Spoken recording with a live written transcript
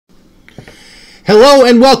Hello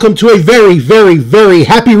and welcome to a very, very, very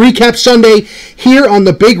happy recap Sunday here on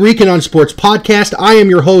the Big Rican on Sports podcast. I am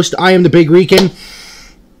your host, I am the Big Rican,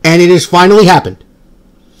 and it has finally happened.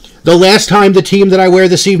 The last time the team that I wear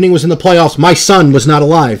this evening was in the playoffs, my son was not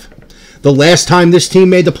alive. The last time this team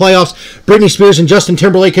made the playoffs, Britney Spears and Justin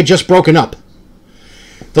Timberlake had just broken up.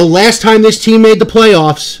 The last time this team made the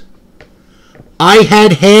playoffs, I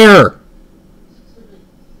had hair.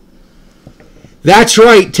 That's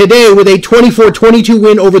right. Today, with a 24-22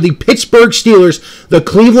 win over the Pittsburgh Steelers, the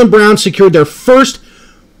Cleveland Browns secured their first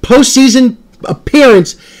postseason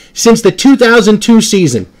appearance since the 2002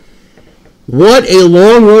 season. What a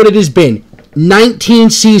long road it has been. 19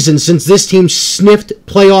 seasons since this team sniffed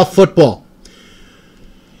playoff football.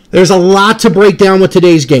 There's a lot to break down with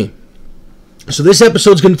today's game. So this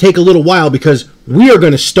episode's going to take a little while because we are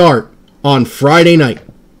going to start on Friday night.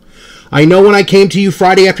 I know when I came to you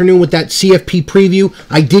Friday afternoon with that CFP preview,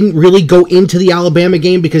 I didn't really go into the Alabama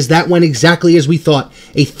game because that went exactly as we thought.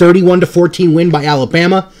 A 31-14 win by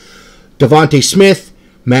Alabama. Devontae Smith,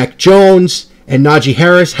 Mac Jones, and Najee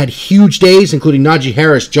Harris had huge days, including Najee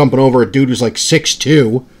Harris jumping over a dude who's like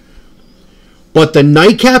 6'2". But the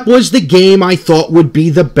nightcap was the game I thought would be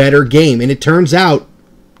the better game, and it turns out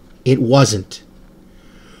it wasn't.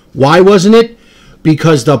 Why wasn't it?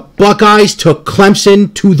 Because the Buckeyes took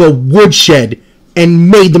Clemson to the woodshed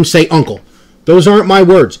and made them say uncle. Those aren't my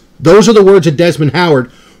words. Those are the words of Desmond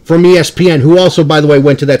Howard from ESPN, who also, by the way,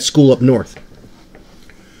 went to that school up north.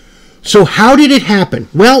 So how did it happen?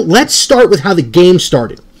 Well, let's start with how the game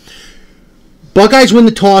started. Buckeyes win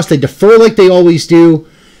the toss. They defer like they always do.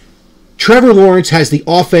 Trevor Lawrence has the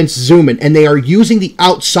offense zooming, and they are using the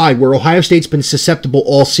outside where Ohio State's been susceptible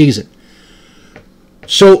all season.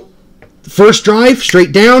 So first drive,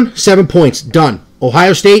 straight down, 7 points, done.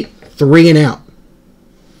 Ohio State, 3 and out.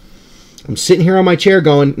 I'm sitting here on my chair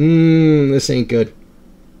going, this ain't good.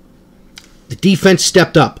 The defense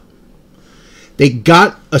stepped up. They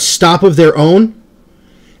got a stop of their own,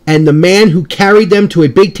 and the man who carried them to a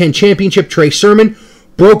Big Ten championship, Trey Sermon,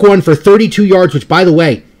 broke one for 32 yards, which, by the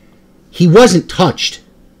way, he wasn't touched.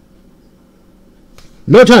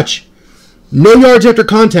 No touch. No yards after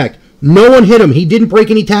contact. No one hit him. He didn't break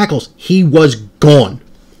any tackles. He was gone.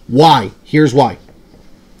 Why? Here's why.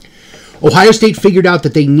 Ohio State figured out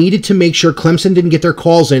that they needed to make sure Clemson didn't get their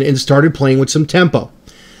calls in and started playing with some tempo.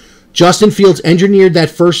 Justin Fields engineered the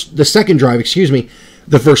first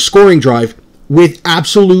scoring drive with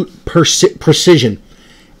absolute precision,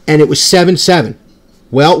 and it was 7-7.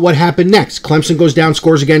 Well, what happened next? Clemson goes down,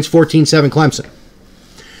 scores again, 14-7 Clemson.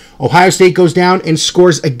 Ohio State goes down and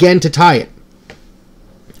scores again to tie it.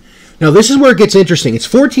 Now, this is where it gets interesting. It's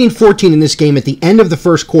 14-14 in this game at the end of the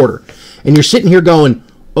first quarter. And you're sitting here going,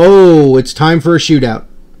 oh, it's time for a shootout.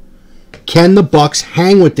 Can the Bucs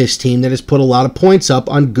hang with this team that has put a lot of points up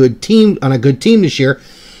on a good team this year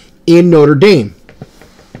in Notre Dame?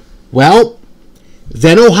 Well,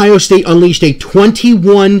 then Ohio State unleashed a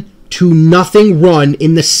 21-0 run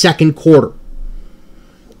in the second quarter.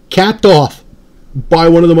 Capped off by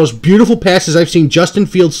one of the most beautiful passes I've seen Justin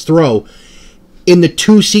Fields throw in the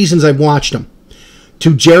 2 seasons I've watched him,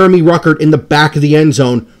 to Jeremy Ruckert in the back of the end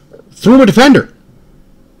zone, through a defender.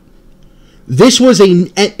 This was an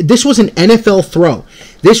NFL throw.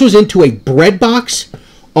 This was into a bread box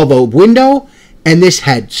of a window, and this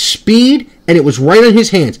had speed, and it was right on his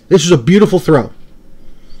hands. This was a beautiful throw.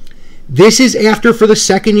 This is after, for the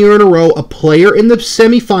second year in a row, a player in the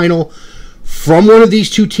semifinal from one of these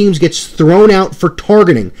two teams gets thrown out for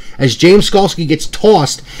targeting as James Skalski gets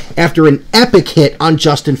tossed after an epic hit on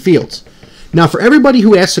Justin Fields. Now, for everybody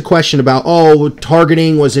who asks a question about,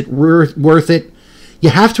 targeting, was it worth it? You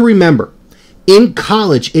have to remember, in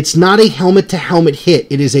college, it's not a helmet-to-helmet hit.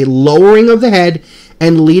 It is a lowering of the head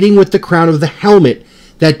and leading with the crown of the helmet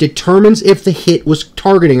that determines if the hit was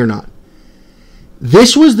targeting or not.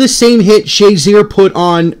 This was the same hit Shazier put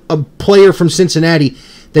on a player from Cincinnati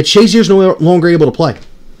that Shazier's no longer able to play.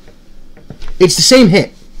 It's the same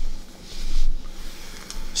hit.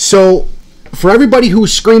 So, for everybody who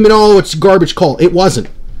was screaming, it's a garbage call, it wasn't.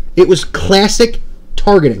 It was classic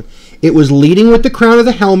targeting. It was leading with the crown of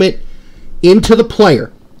the helmet into the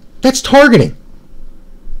player. That's targeting.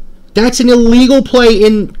 That's an illegal play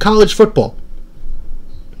in college football.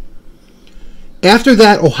 After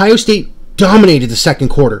that, Ohio State dominated the second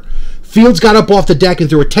quarter. Fields got up off the deck and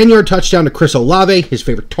threw a 10-yard touchdown to Chris Olave, his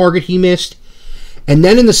favorite target he missed. And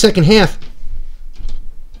then in the second half,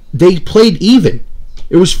 they played even.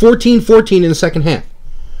 It was 14-14 in the second half.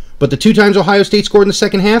 But the 2 times Ohio State scored in the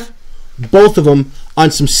second half, both of them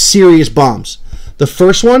on some serious bombs. The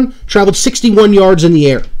first one traveled 61 yards in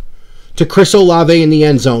the air to Chris Olave in the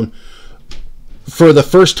end zone. for the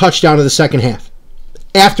first touchdown of the second half,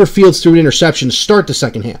 after Fields threw an interception to start the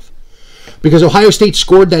second half. Because Ohio State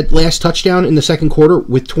scored that last touchdown in the second quarter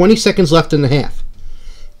with 20 seconds left in the half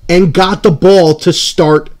and got the ball to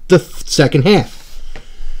start the second half.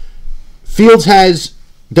 Fields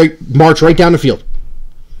they march right down the field.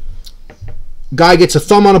 Guy gets a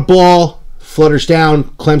thumb on a ball, flutters down,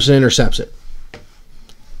 Clemson intercepts it.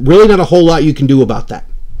 Really not a whole lot you can do about that.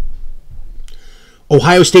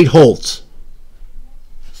 Ohio State holds.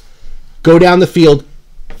 Go down the field.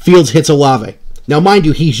 Fields hits Olave. Now, mind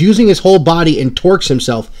you, he's using his whole body and torques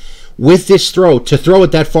himself with this throw to throw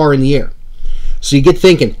it that far in the air. So you get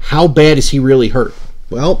thinking, how bad is he really hurt?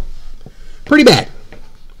 Well, pretty bad.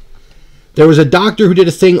 There was a doctor who did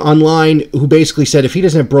a thing online who basically said if he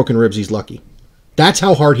doesn't have broken ribs, he's lucky. That's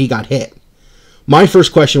how hard he got hit. My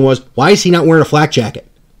first question was, why is he not wearing a flak jacket?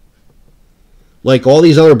 Like all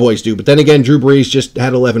these other boys do. But then again, Drew Brees just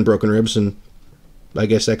had 11 broken ribs, and I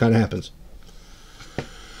guess that kind of happens.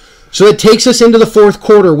 So that takes us into the fourth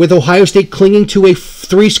quarter with Ohio State clinging to a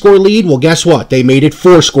 3-score lead. Well, guess what? They made it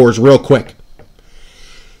 4 scores real quick.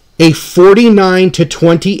 A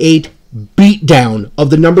 49-28 beatdown of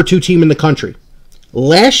the number 2 team in the country.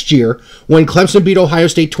 Last year, when Clemson beat Ohio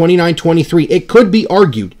State 29-23, it could be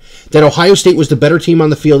argued that Ohio State was the better team on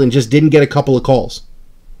the field and just didn't get a couple of calls.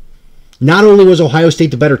 Not only was Ohio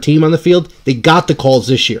State the better team on the field, they got the calls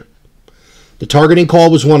this year. The targeting call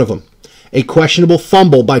was one of them. A questionable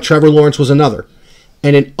fumble by Trevor Lawrence was another.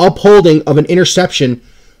 And an upholding of an interception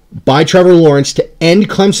by Trevor Lawrence to end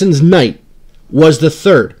Clemson's night was the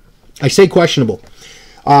third. I say questionable.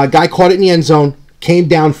 Guy caught it in the end zone, came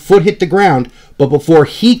down, foot hit the ground, but before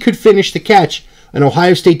he could finish the catch, an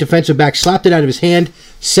Ohio State defensive back slapped it out of his hand.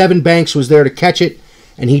 Sevyn Banks was there to catch it,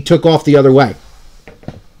 and he took off the other way.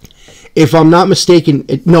 If I'm not mistaken,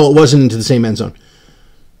 it wasn't into the same end zone.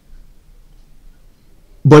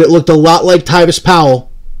 But it looked a lot like Tyvis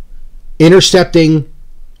Powell intercepting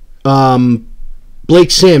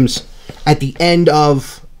Blake Sims at the end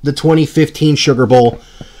of the 2015 Sugar Bowl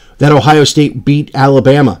that Ohio State beat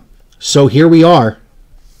Alabama. So here we are,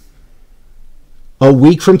 a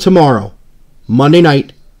week from tomorrow, Monday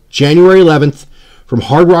night, January 11th, from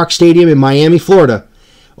Hard Rock Stadium in Miami, Florida.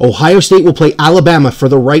 Ohio State will play Alabama for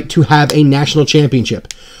the right to have a national championship.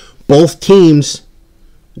 Both teams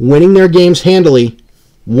winning their games handily,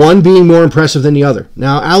 one being more impressive than the other.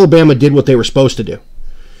 Now, Alabama did what they were supposed to do.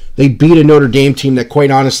 They beat a Notre Dame team that,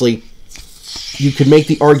 quite honestly, you could make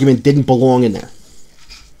the argument didn't belong in there.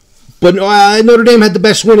 But Notre Dame had the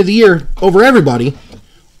best win of the year over everybody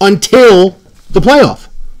until the playoff.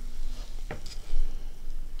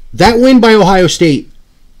 That win by Ohio State,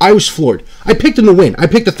 I was floored. I picked them to win. I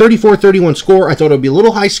picked a 34-31 score. I thought it would be a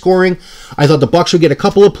little high scoring. I thought the Bucs would get a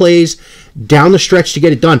couple of plays down the stretch to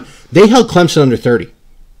get it done. They held Clemson under 30.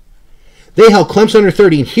 They held Clemson under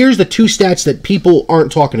 30, and here's the 2 stats that people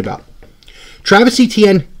aren't talking about. Travis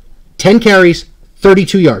Etienne, 10 carries,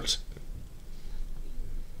 32 yards.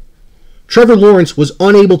 Trevor Lawrence was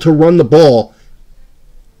unable to run the ball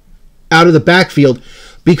out of the backfield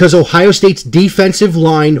because Ohio State's defensive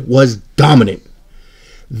line was dominant.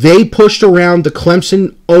 They pushed around the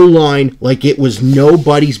Clemson O-line like it was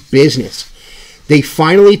nobody's business. They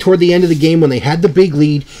finally, toward the end of the game, when they had the big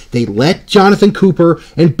lead, they let Jonathan Cooper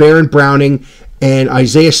and Baron Browning and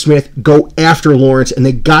Isaiah Smith go after Lawrence, and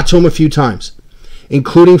they got to him a few times,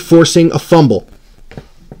 including forcing a fumble.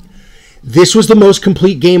 This was the most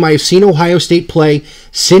complete game I have seen Ohio State play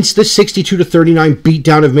since the 62-39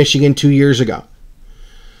 beatdown of Michigan 2 years ago.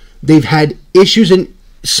 They've had issues in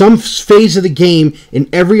some phase of the game in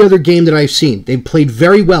every other game that I've seen. They've played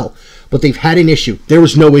very well, but they've had an issue. There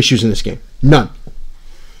was no issues in this game. None.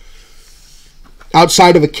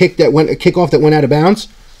 Outside of a kickoff that went out of bounds,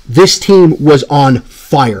 this team was on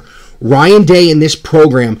fire. Ryan Day and this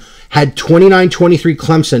program had 29-23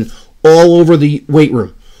 Clemson all over the weight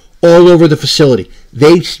room, all over the facility.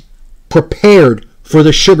 They prepared for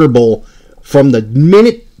the Sugar Bowl from the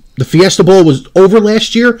minute the Fiesta Bowl was over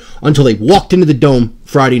last year until they walked into the Dome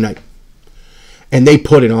Friday night. And they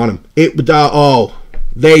put it on them.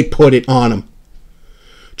 They put it on them.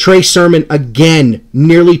 Trey Sermon, again,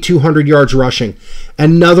 nearly 200 yards rushing.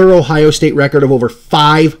 Another Ohio State record of over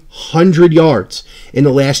 500 yards in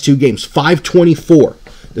the last 2 games. 524.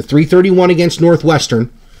 The 331 against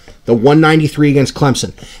Northwestern, the 193 against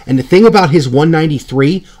Clemson. And the thing about his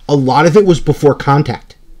 193, a lot of it was before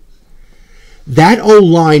contact. That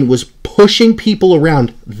O-line was pushing people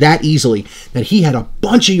around that easily that he had a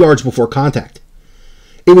bunch of yards before contact.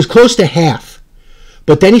 It was close to half.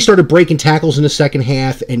 But then he started breaking tackles in the second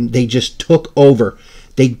half, and they just took over.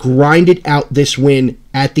 They grinded out this win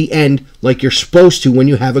at the end like you're supposed to when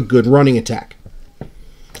you have a good running attack.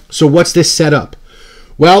 So what's this set up?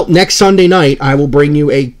 Well, next Sunday night, I will bring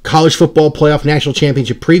you a college football playoff national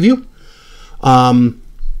championship preview.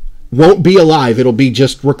 Won't be live. It'll be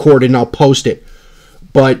just recorded and I'll post it.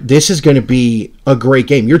 But this is going to be a great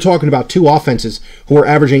game. You're talking about two offenses who are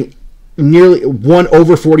averaging nearly one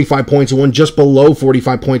over 45 points and one just below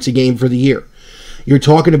 45 points a game for the year. You're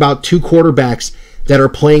talking about two quarterbacks that are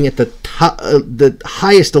playing at the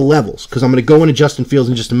highest of levels, because I'm going to go into Justin Fields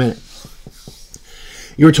in just a minute.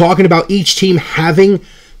 You're talking about each team having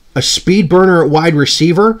a speed burner at wide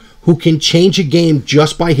receiver who can change a game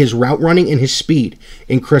just by his route running and his speed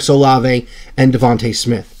in Chris Olave and Devontae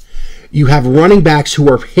Smith. You have running backs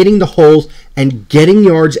who are hitting the holes and getting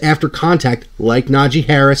yards after contact like Najee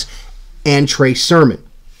Harris and Trey Sermon.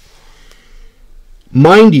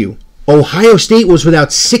 Mind you, Ohio State was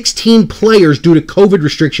without 16 players due to COVID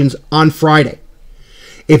restrictions on Friday.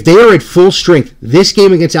 If they are at full strength, this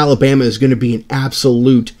game against Alabama is going to be an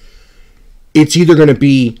absolute... It's either going to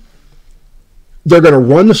be... They're going to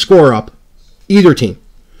run the score up, either team.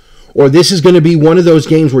 Or this is going to be one of those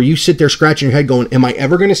games where you sit there scratching your head going, am I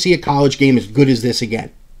ever going to see a college game as good as this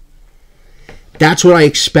again? That's what I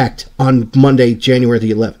expect on Monday, January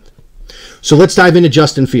the 11th. So let's dive into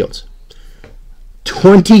Justin Fields.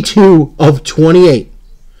 22 of 28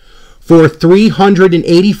 for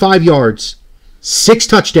 385 yards, 6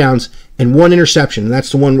 touchdowns, and 1 interception. And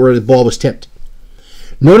that's the one where the ball was tipped.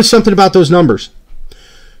 Notice something about those numbers.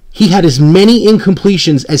 He had as many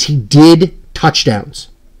incompletions as he did touchdowns.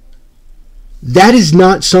 That is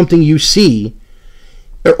not something you see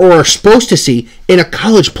or are supposed to see in a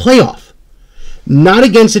college playoff. Not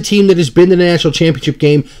against a team that has been to the national championship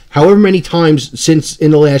game however many times since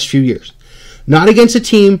in the last few years. Not against a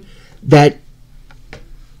team that,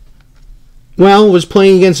 well, was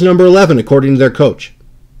playing against number 11, according to their coach.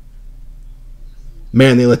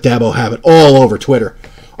 Man, they let Dabo have it all over Twitter.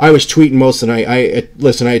 I was tweeting most of the night.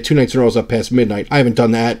 Listen, I had 2 nights in a row. I was up past midnight. I haven't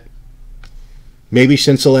done that maybe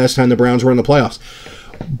since the last time the Browns were in the playoffs.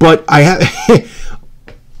 But I have.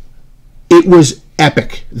 It was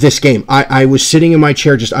epic, this game. I was sitting in my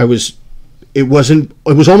chair. It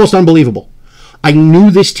was almost unbelievable. I knew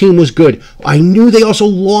this team was good. I knew they also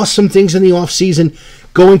lost some things in the offseason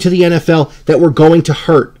going to the NFL that were going to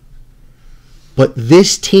hurt. But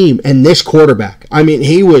this team and this quarterback, I mean,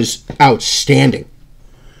 he was outstanding.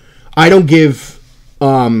 I don't give...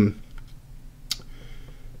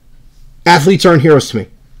 athletes aren't heroes to me.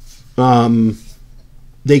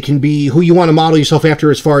 They can be who you want to model yourself after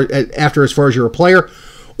as far as you're a player,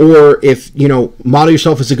 or if, model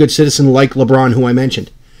yourself as a good citizen like LeBron, who I mentioned.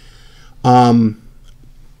 But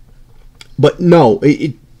no,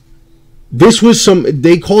 this was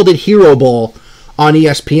they called it hero ball on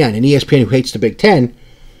ESPN, and ESPN, who hates the Big Ten,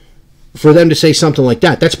 for them to say something like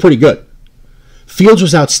that, that's pretty good. Fields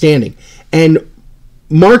was outstanding. And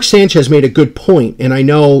Mark Sanchez made a good point, and I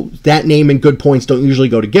know that name and good points don't usually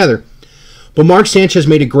go together, but Mark Sanchez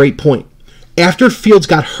made a great point. After Fields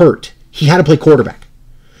got hurt, he had to play quarterback.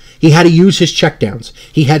 He had to use his checkdowns.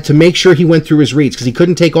 He had to make sure he went through his reads because he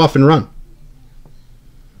couldn't take off and run.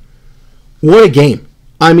 What a game.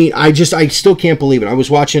 I mean, I still can't believe it. I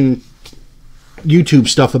was watching YouTube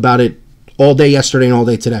stuff about it all day yesterday and all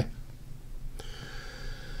day today.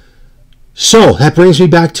 So, that brings me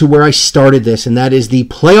back to where I started this, and that is the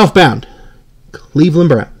playoff-bound Cleveland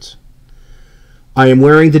Browns. I am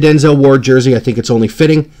wearing the Denzel Ward jersey. I think it's only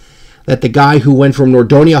fitting that the guy who went from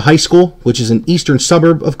Nordonia High School, which is an eastern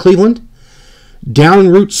suburb of Cleveland, down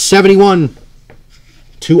Route 71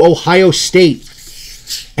 to Ohio State,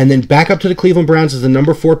 and then back up to the Cleveland Browns as the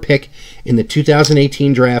number 4 pick in the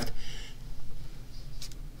 2018 draft.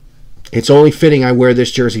 It's only fitting I wear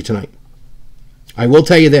this jersey tonight. I will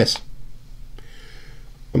tell you this.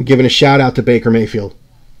 I'm giving a shout out to Baker Mayfield.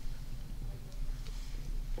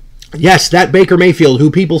 Yes, that Baker Mayfield, who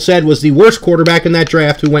people said was the worst quarterback in that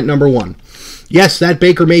draft, who went number 1. Yes, that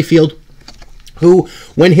Baker Mayfield, who,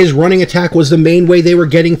 when his running attack was the main way they were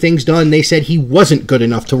getting things done, they said he wasn't good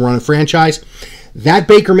enough to run a franchise. That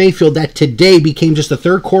Baker Mayfield that today became just the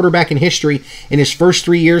 3rd quarterback in history in his first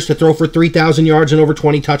 3 years to throw for 3,000 yards and over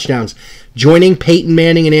 20 touchdowns, joining Peyton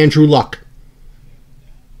Manning and Andrew Luck.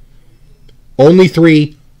 Only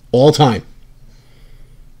 3 all time.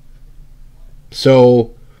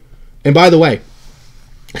 So, and by the way,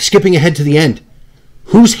 skipping ahead to the end,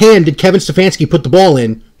 whose hand did Kevin Stefanski put the ball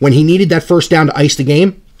in when he needed that first down to ice the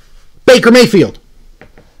game? Baker Mayfield.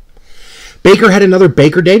 Baker had another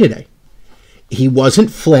Baker day today. He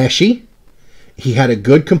wasn't flashy. He had a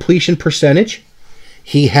good completion percentage.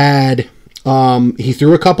 He had He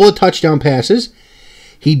threw a couple of touchdown passes.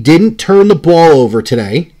 He didn't turn the ball over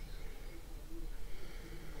today.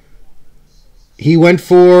 He went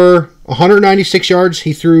for 196 yards.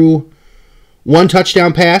 He threw one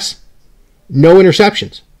touchdown pass, no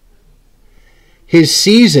interceptions. His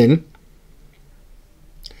season,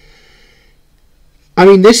 I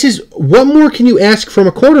mean, this is, what more can you ask from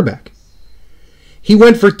a quarterback? He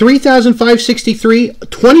went for 3,563,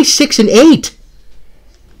 26-8,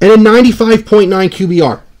 and a 95.9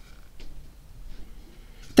 QBR.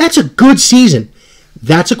 That's a good season.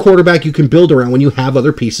 That's a quarterback you can build around when you have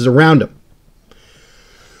other pieces around him.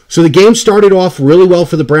 So the game started off really well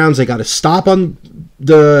for the Browns. They got a stop on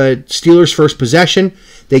the Steelers' first possession.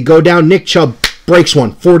 They go down. Nick Chubb breaks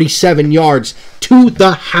one, 47 yards to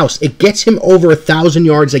the house. It gets him over 1,000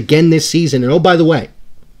 yards again this season. And oh, by the way,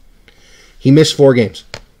 he missed 4 games.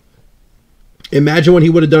 Imagine what he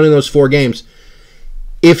would have done in those 4 games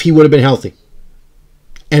if he would have been healthy.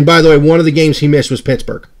 And by the way, one of the games he missed was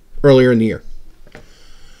Pittsburgh earlier in the year.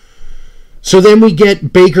 So then we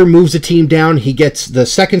get Baker moves the team down. He gets the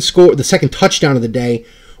second score. The second touchdown of the day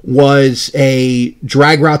was a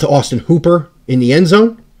drag route to Austin Hooper in the end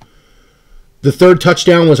zone. The third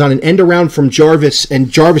touchdown was on an end around from Jarvis, and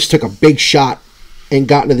Jarvis took a big shot and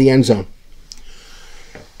got into the end zone.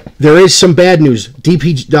 There is some bad news.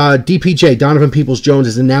 DPJ, Donovan Peoples-Jones,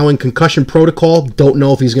 is now in concussion protocol. Don't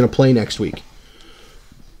know if he's going to play next week.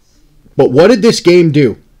 But what did this game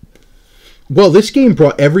do? Well, this game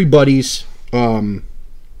brought everybody's the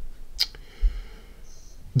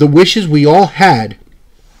wishes we all had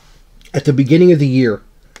at the beginning of the year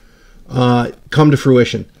come to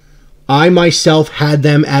fruition. I myself had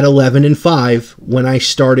them at 11-5 when I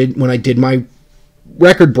did my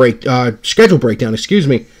schedule breakdown,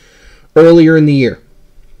 earlier in the year.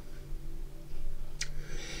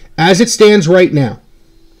 As it stands right now,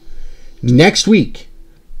 next week,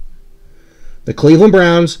 the Cleveland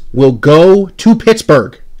Browns will go to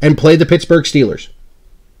Pittsburgh and play the Pittsburgh Steelers.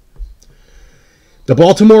 The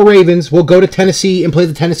Baltimore Ravens will go to Tennessee and play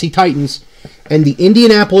the Tennessee Titans. And the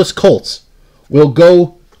Indianapolis Colts will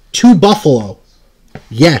go to Buffalo.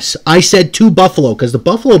 Yes, I said to Buffalo because the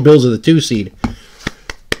Buffalo Bills are the 2 seed.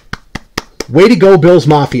 Way to go, Bills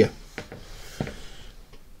Mafia.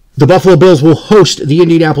 The Buffalo Bills will host the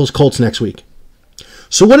Indianapolis Colts next week.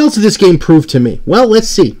 So what else did this game prove to me? Well, let's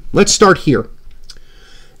see. Let's start here.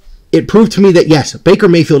 It proved to me that, yes, Baker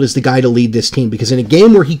Mayfield is the guy to lead this team because in a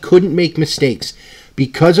game where he couldn't make mistakes,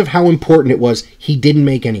 because of how important it was, he didn't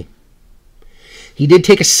make any. He did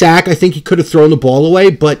take a sack. I think he could have thrown the ball away,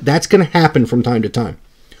 but that's going to happen from time to time.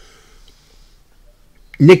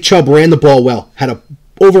 Nick Chubb ran the ball well, had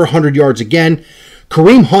over 100 yards again.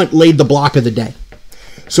 Kareem Hunt laid the block of the day.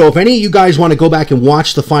 So if any of you guys want to go back and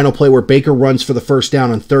watch the final play where Baker runs for the first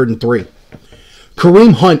down on 3rd and 3,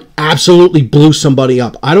 Kareem Hunt absolutely blew somebody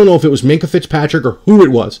up. I don't know if it was Minkah Fitzpatrick or who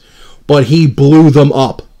it was, but he blew them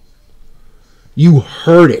up. You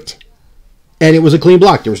heard it. And it was a clean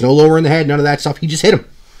block. There was no lower in the head, none of that stuff. He just hit him.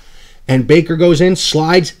 And Baker goes in,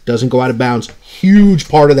 slides, doesn't go out of bounds. Huge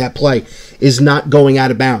part of that play is not going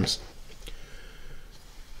out of bounds.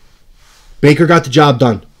 Baker got the job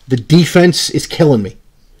done. The defense is killing me.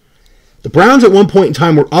 The Browns at one point in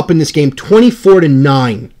time were up in this game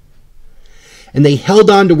 24-9. And they held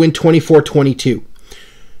on to win 24-22.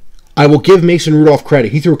 I will give Mason Rudolph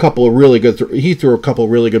credit. He threw a couple of really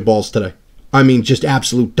good balls today. I mean, just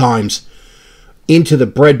absolute dimes into the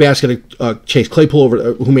breadbasket of Chase Claypool,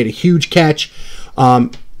 who made a huge catch.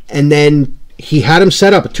 And then he had him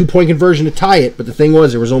set up a 2-point conversion to tie it. But the thing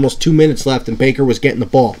was, there was almost 2 minutes left, and Baker was getting the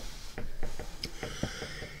ball.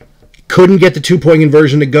 Couldn't get the 2-point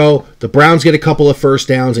conversion to go. The Browns get a couple of first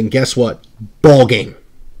downs, and guess what? Ball game.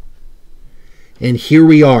 And here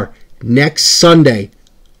we are, next Sunday.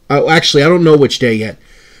 Actually, I don't know which day yet.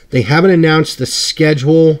 They haven't announced the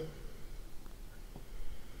schedule.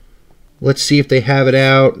 Let's see if they have it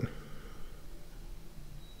out.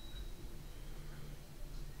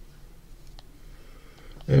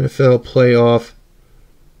 NFL playoff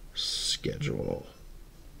schedule.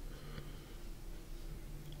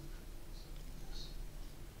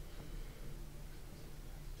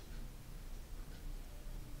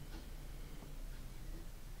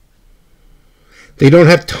 They don't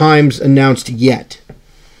have times announced yet.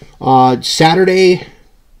 Saturday,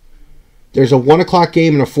 there's a 1 o'clock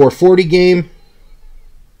game and a 4:40 game.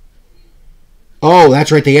 Oh,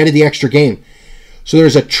 that's right. They added the extra game. So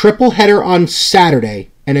there's a triple header on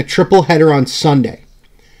Saturday and a triple header on Sunday.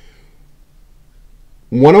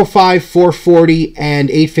 105, 4:40, and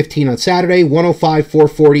 8:15 on Saturday. 105,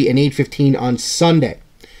 4:40, and 8:15 on Sunday.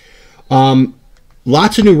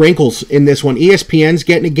 lots of new wrinkles in this one. ESPN's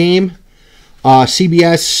getting a game.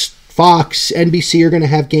 CBS, Fox, NBC are going to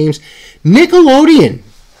have games. Nickelodeon.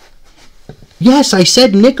 Yes, I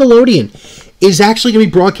said Nickelodeon is actually going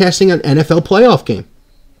to be broadcasting an NFL playoff game.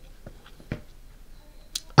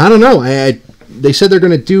 I don't know. They said they're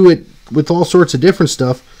going to do it with all sorts of different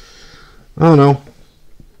stuff. I don't know.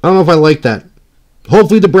 I don't know if I like that.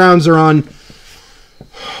 Hopefully the Browns are on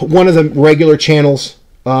one of the regular channels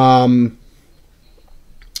so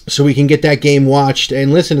we can get that game watched.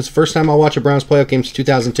 And listen, it's the first time I'll watch a Browns playoff game since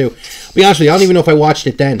 2002. To be honest with you, I don't even know if I watched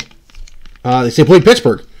it then. They played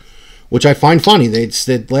Pittsburgh, which I find funny. It's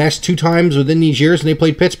the last 2 times within these years, and they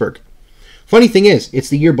played Pittsburgh. Funny thing is, it's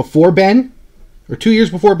the year before Ben, or 2 years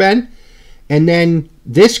before Ben, and then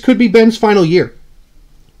this could be Ben's final year.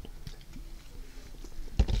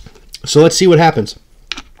 So let's see what happens.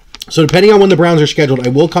 So depending on when the Browns are scheduled, I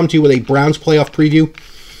will come to you with a Browns playoff preview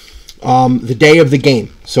the day of the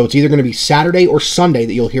game. So it's either going to be Saturday or Sunday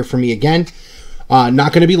that you'll hear from me again.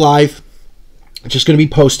 Not going to be live. It's just going to be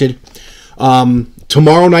posted.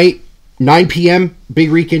 Tomorrow night, 9 p.m., Big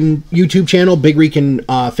Rican YouTube channel, Big Rican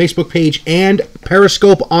Facebook page, and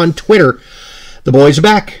Periscope on Twitter. The boys are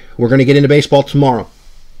back. We're going to get into baseball tomorrow.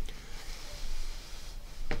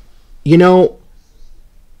 You know,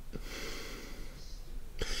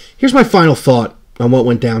 here's my final thought on what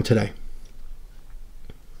went down today.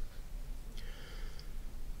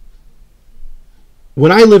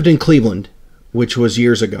 When I lived in Cleveland, which was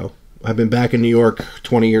years ago, I've been back in New York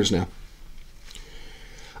 20 years now.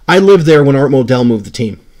 I lived there when Art Modell moved the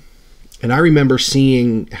team. And I remember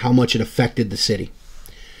seeing how much it affected the city.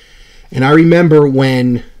 And I remember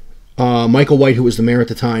when Michael White, who was the mayor at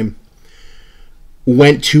the time,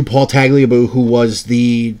 went to Paul Tagliabue, who was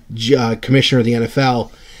the commissioner of the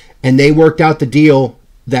NFL, and they worked out the deal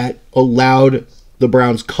that allowed the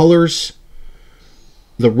Browns' colors,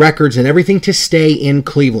 the records, and everything to stay in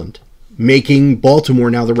Cleveland, making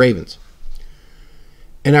Baltimore now the Ravens.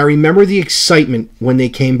 And I remember the excitement when they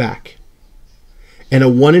came back. And a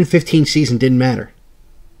 1-15 season didn't matter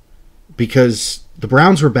because the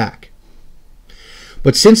Browns were back.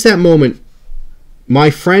 But since that moment, my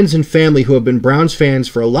friends and family who have been Browns fans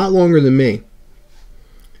for a lot longer than me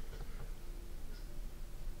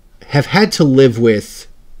have had to live with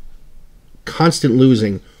constant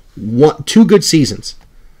losing. 2 good seasons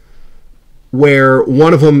where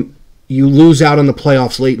one of them you lose out on the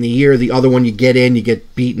playoffs late in the year, the other one you get in, you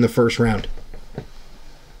get beat in the first round.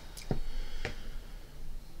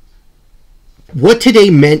 What today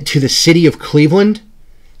meant to the city of Cleveland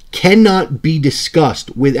cannot be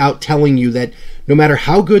discussed without telling you that no matter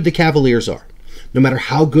how good the Cavaliers are, no matter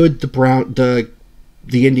how good the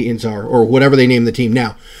Indians are, or whatever they name the team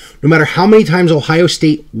now, no matter how many times Ohio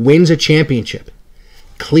State wins a championship,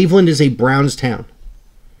 Cleveland is a Browns town.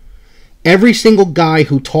 Every single guy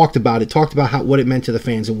who talked about it talked about what it meant to the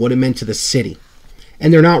fans and what it meant to the city.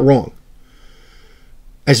 And they're not wrong.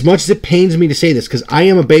 As much as it pains me to say this, because I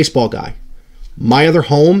am a baseball guy, my other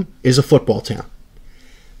home is a football town.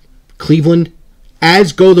 Cleveland,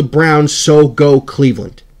 as go the Browns, so go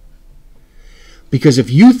Cleveland. Because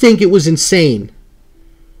if you think it was insane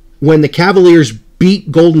when the Cavaliers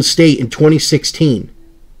beat Golden State in 2016,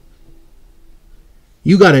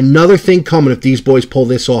 you got another thing coming if these boys pull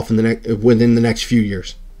this off within the next few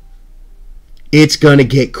years. It's going to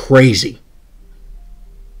get crazy.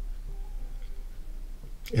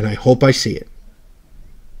 And I hope I see it.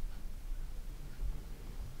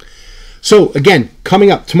 So, again, coming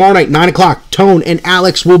up tomorrow night, 9 o'clock, Tone and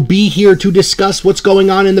Alex will be here to discuss what's going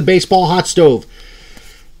on in the baseball hot stove.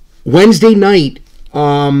 Wednesday night,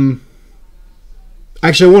 actually,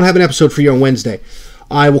 I won't have an episode for you on Wednesday.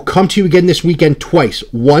 I will come to you again this weekend twice.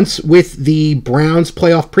 Once with the Browns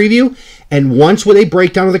playoff preview, and once with a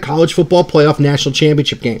breakdown of the college football playoff national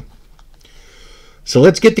championship game. So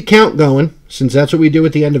let's get the count going, since that's what we do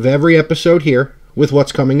at the end of every episode here with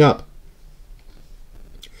what's coming up.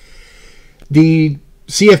 The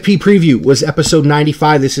CFP preview was episode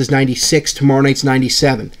 95. This is 96. Tomorrow night's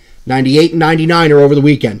 97. 98 and 99 are over the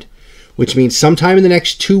weekend, which means sometime in the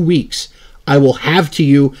next 2 weeks, I will have to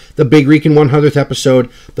you the Big Rican 100th episode,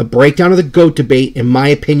 the breakdown of the GOAT debate, and my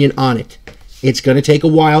opinion on it. It's going to take a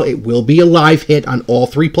while. It will be a live hit on all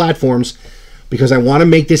 3 platforms because I want to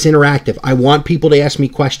make this interactive. I want people to ask me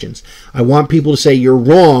questions. I want people to say, you're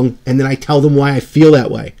wrong, and then I tell them why I feel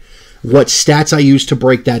that way, what stats I use to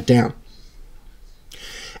break that down.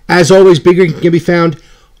 As always, Big Rican can be found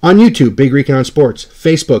on YouTube, Big Rican on Sports,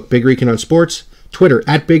 Facebook, Big Rican on Sports, Twitter,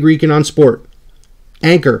 @Big Rican on Sport,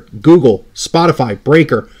 Anchor, Google, Spotify,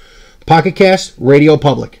 Breaker, Pocket Cast, Radio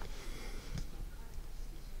Public.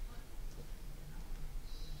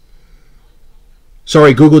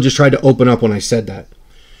 Sorry, Google just tried to open up when I said that.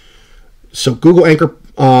 So Google, Anchor,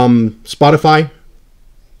 Spotify,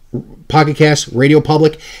 Pocket Cast, Radio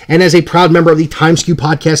Public, and as a proud member of the TimeSkew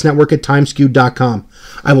Podcast Network at timeskew.com.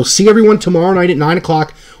 I will see everyone tomorrow night at 9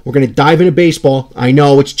 o'clock. We're going to dive into baseball. I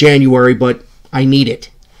know it's January, but I need it.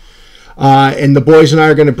 And the boys and I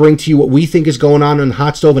are going to bring to you what we think is going on in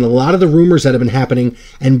Hot Stove and a lot of the rumors that have been happening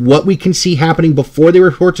and what we can see happening before they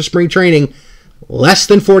report to spring training less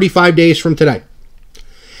than 45 days from today.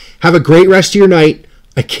 Have a great rest of your night.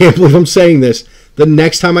 I can't believe I'm saying this. The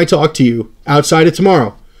next time I talk to you, outside of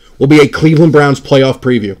tomorrow, will be a Cleveland Browns playoff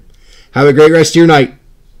preview. Have a great rest of your night.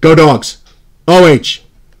 Go Dogs. OH.